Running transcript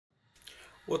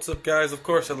What's up, guys? Of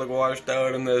course I look washed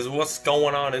out in this. What's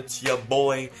going on? It's your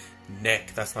boy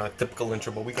Nick. That's not a typical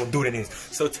intro, but we gonna do it anyways.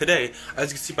 So today, as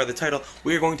you can see by the title,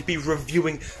 we are going to be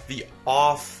reviewing the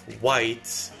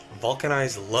Off-White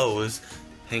Vulcanized Lows,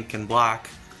 pink and black,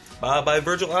 by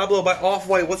Virgil Abloh, by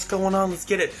Off-White. What's going on? Let's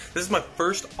get it. This is my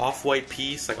first Off-White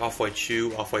piece, like Off-White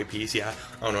shoe, Off-White piece. Yeah,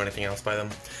 I don't know anything else by them.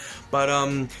 But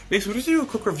basically, we'll just do a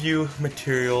quick review,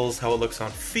 materials, how it looks on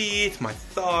feet, my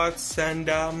thoughts, and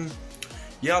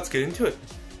yeah, let's get into it.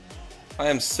 I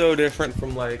am so different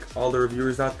from like all the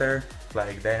reviewers out there.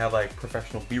 Like they have like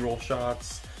professional B-roll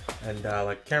shots and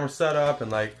like camera setup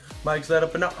and like mic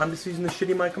setup, but no, I'm just using the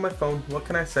shitty mic on my phone. What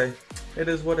can I say? It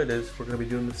is what it is. We're gonna be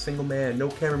doing the single man, no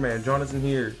cameraman. John isn't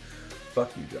here.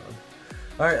 Fuck you, John.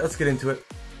 All right, let's get into it.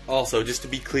 Also, just to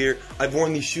be clear, I've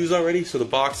worn these shoes already, so the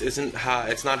box isn't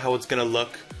it's not how it's gonna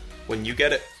look when you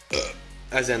get it.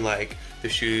 As in, like, the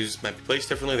shoes might be placed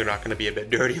differently, they're not going to be a bit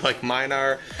dirty like mine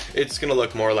are. It's going to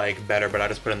look more like better, but I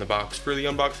just put it in the box for the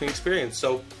unboxing experience,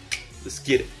 so let's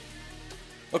get it.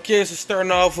 Okay, so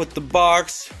starting off with the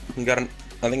box, we got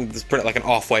I think this is pretty like an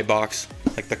off-white box,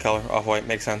 like the color, off-white,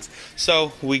 makes sense.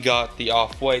 So, we got the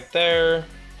off-white there,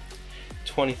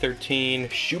 2013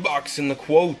 shoebox in the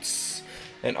quotes,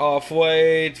 and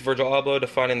off-white, Virgil Abloh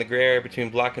defining the gray area between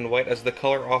black and white as the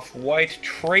color off-white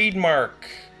trademark.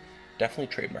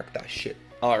 Definitely trademark that shit.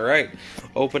 Alright,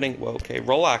 opening, well, okay,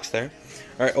 relax there.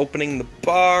 Alright, opening the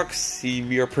box,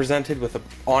 we are presented with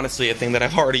honestly a thing that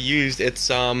I've already used. It's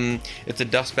a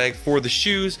dust bag for the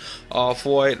shoes,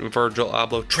 Off-White, Virgil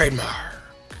Abloh, trademark.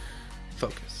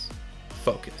 Focus.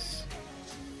 Focus.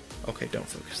 Okay, don't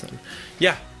focus then.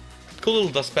 Yeah, cool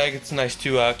little dust bag. It's nice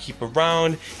to keep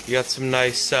around. You got some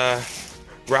nice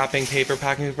wrapping paper,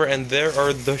 packing paper, and there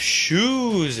are the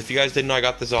shoes. If you guys didn't know, I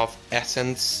got this off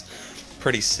Essence.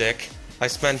 Pretty sick. I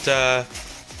spent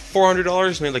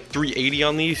 $400, made like $380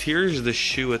 on these. Here's the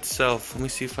shoe itself. Let me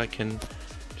see if I can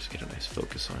just get a nice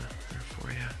focus on it there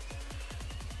for you.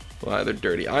 Well, they're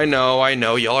dirty. I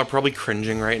know. Y'all are probably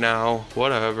cringing right now.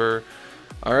 Whatever.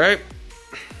 Alright.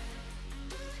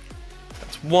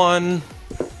 That's one.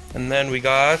 And then we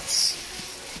got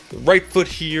the right foot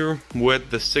here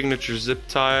with the signature zip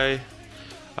tie.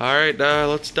 Alright,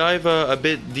 let's dive a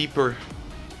bit deeper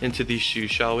into these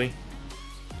shoes, shall we?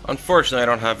 Unfortunately, I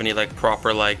don't have any like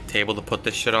proper like table to put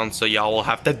this shit on, so y'all will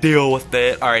have to deal with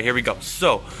it. Alright, here we go.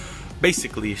 So,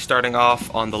 basically, starting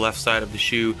off on the left side of the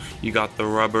shoe, you got the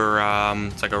rubber,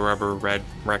 it's like a rubber red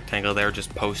rectangle there,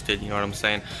 just posted, you know what I'm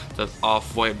saying? It says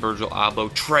Off-White Virgil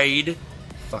Abloh trade,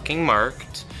 fucking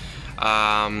marked.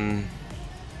 Yeah,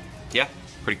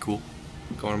 pretty cool.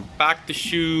 Going back to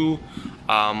shoe,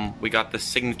 we got the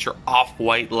signature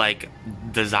off-white like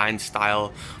design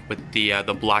style with the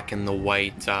black and the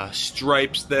white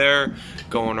stripes there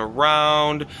going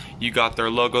around. You got their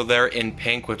logo there in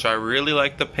pink, which I really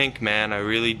like the pink, man, I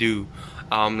really do.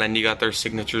 Then you got their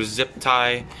signature zip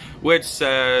tie, which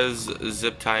says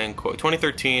zip tie in quote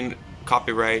 2013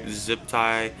 copyright zip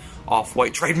tie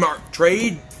off-white trademark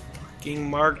fucking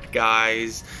marked,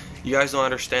 guys. You guys don't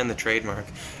understand the trademark.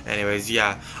 Anyways,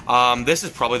 yeah. This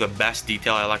is probably the best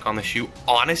detail I like on the shoe.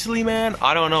 Honestly, man,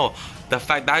 I don't know. The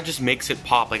fact that just makes it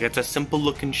pop. Like, it's a simple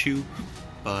looking shoe,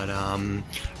 but I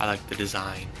like the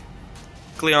design.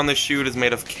 Luckily on the shoe, it is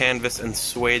made of canvas and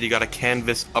suede. You got a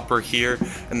canvas upper here,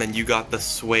 and then you got the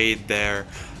suede there.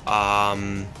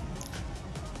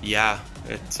 Yeah.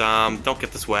 It's don't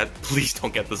get this wet. Please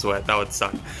don't get this wet. That would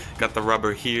suck. Got the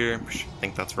rubber here. I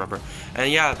think that's rubber.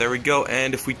 And yeah, there we go.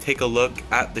 And if we take a look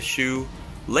at the shoe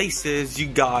laces, you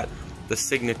got the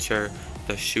signature,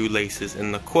 the shoelaces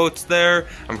in the quotes there.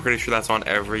 I'm pretty sure that's on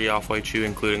every Off-White shoe,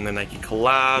 including the Nike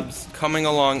collabs. Coming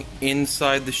along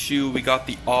inside the shoe, we got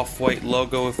the Off-White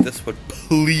logo. If this would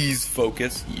please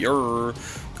focus.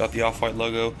 Got the Off-White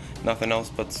logo. Nothing else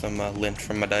but some lint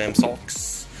from my damn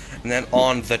socks. And then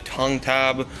on the tongue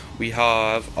tab, we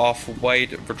have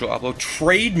Off-White Virgil Abloh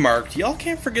trademarked. Y'all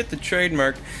can't forget the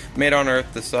trademark. Made on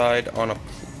Earth, designed on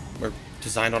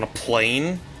a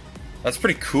plane. That's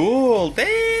pretty cool.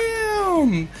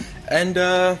 Damn. And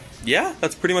yeah,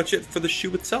 that's pretty much it for the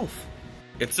shoe itself.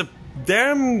 It's a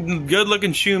damn good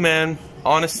looking shoe, man.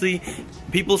 Honestly,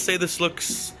 people say this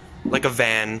looks like a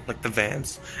van, like the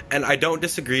Vans, and I don't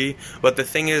disagree, but the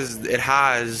thing is, it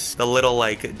has the little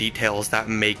like details that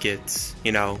make it,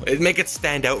 you know, make it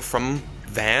stand out from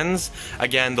Vans.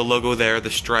 Again, the logo there,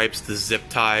 the stripes, the zip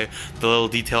tie, the little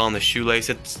detail on the shoelace.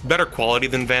 It's better quality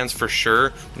than Vans for sure,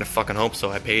 and I fucking hope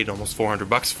so. I paid almost 400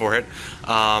 bucks for it.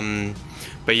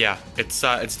 But yeah, it's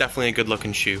definitely a good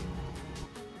looking shoe.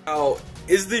 Oh,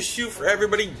 is this shoe for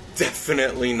everybody?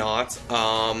 Definitely not.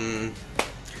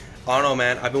 I don't know,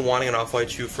 man. I've been wanting an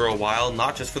off-white shoe for a while,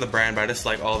 not just for the brand, but I just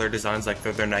like all their designs, like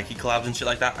their Nike collabs and shit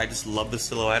like that. I just love the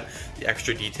silhouette, the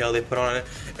extra detail they put on it,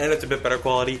 and it's a bit better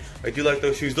quality. I do like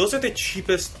those shoes. Those are the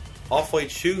cheapest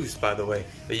off-white shoes, by the way,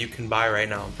 that you can buy right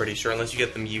now, I'm pretty sure, unless you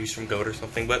get them used from GOAT or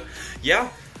something. But yeah,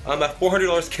 at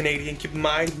 $400 Canadian. Keep in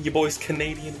mind, your boy's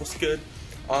Canadian. What's good?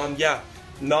 Yeah.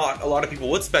 Not a lot of people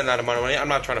would spend that amount of money. I'm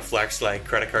not trying to flex like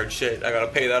credit card shit. I gotta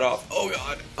pay that off. Oh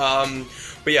god.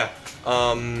 But yeah.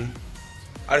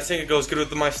 I just think it goes good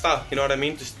with my style. You know what I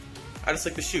mean? I just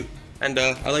like the shoe, and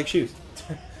I like shoes.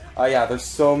 Yeah. There's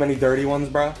so many dirty ones,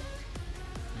 bro.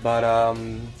 But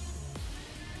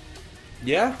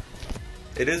yeah,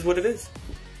 it is what it is.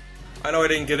 I know I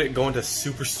didn't go into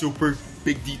super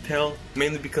big detail,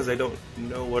 mainly because I don't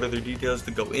know what other details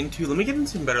to go into. Let me get in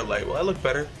some better light. Will I look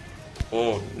better?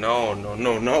 Oh,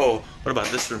 no. What about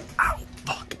this room? Ow,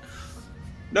 fuck.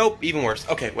 Nope, even worse.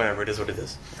 Okay, whatever, it is what it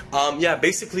is. Yeah,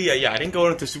 basically, yeah, I didn't go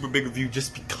into a super big review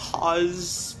just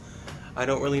because I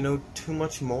don't really know too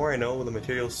much more. I know the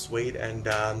material's suede and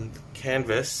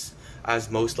canvas,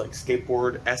 as most, like,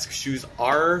 skateboard-esque shoes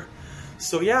are.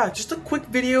 So yeah, just a quick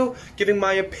video giving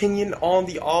my opinion on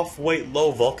the off-white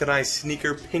low vulcanized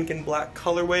sneaker pink and black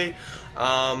colorway.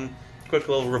 Quick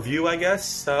little review, I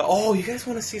guess. Oh, you guys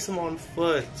want to see some on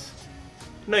foot?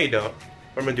 No, you don't.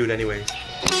 But I'm gonna do it anyways.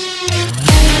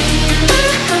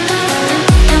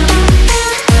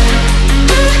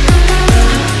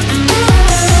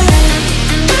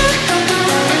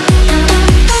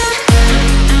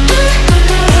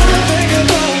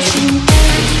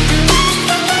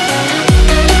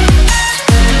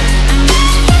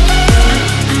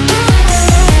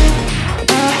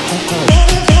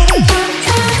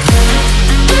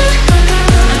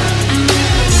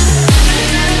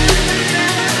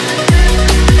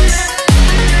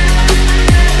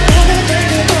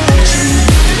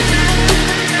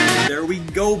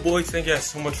 Boys, thank you guys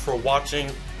so much for watching.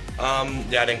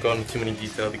 Yeah, I didn't go into too many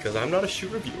detail because I'm not a shoe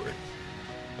reviewer.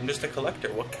 I'm just a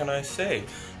collector. What can I say?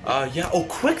 Yeah, oh,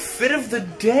 quick fit of the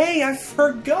day. I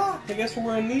forgot. I guess we're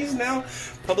wearing these now.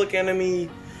 Public Enemy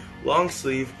long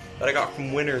sleeve that I got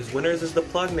from Winners. Winners is the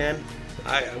plug, man.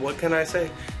 What can I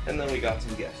say? And then we got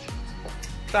some guest shoes.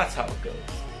 That's how it goes.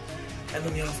 And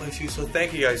then the off-white shoes. So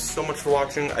thank you guys so much for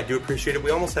watching. I do appreciate it. We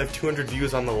almost have 200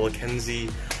 views on the Mackenzie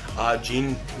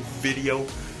jean video.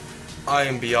 I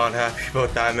am beyond happy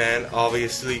about that, man.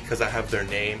 Obviously, because I have their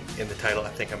name in the title, I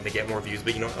think I'm gonna get more views.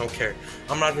 But you know, I don't care.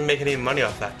 I'm not even making any money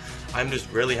off that. I'm just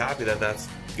really happy that that's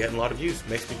getting a lot of views.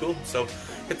 Makes me cool. So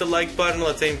hit the like button.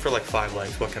 Let's aim for like 5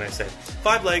 likes. What can I say?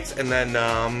 5 likes, and then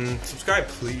subscribe,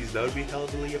 please. That would be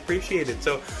heavily appreciated.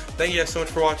 So thank you guys so much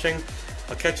for watching.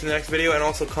 I'll catch you in the next video, and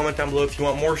also comment down below if you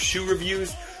want more shoe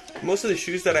reviews. Most of the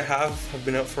shoes that I have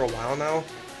been out for a while now.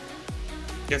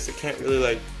 Guess I can't really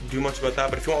like do much about that,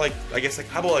 but if you want, like, I guess, like,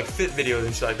 how about like fit videos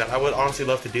and shit like that? I would honestly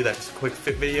love to do that. Just a quick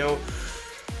fit video,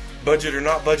 budget or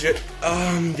not budget.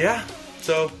 Yeah,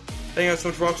 so thank you guys so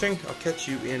much for watching. I'll catch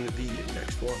you in the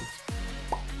next one.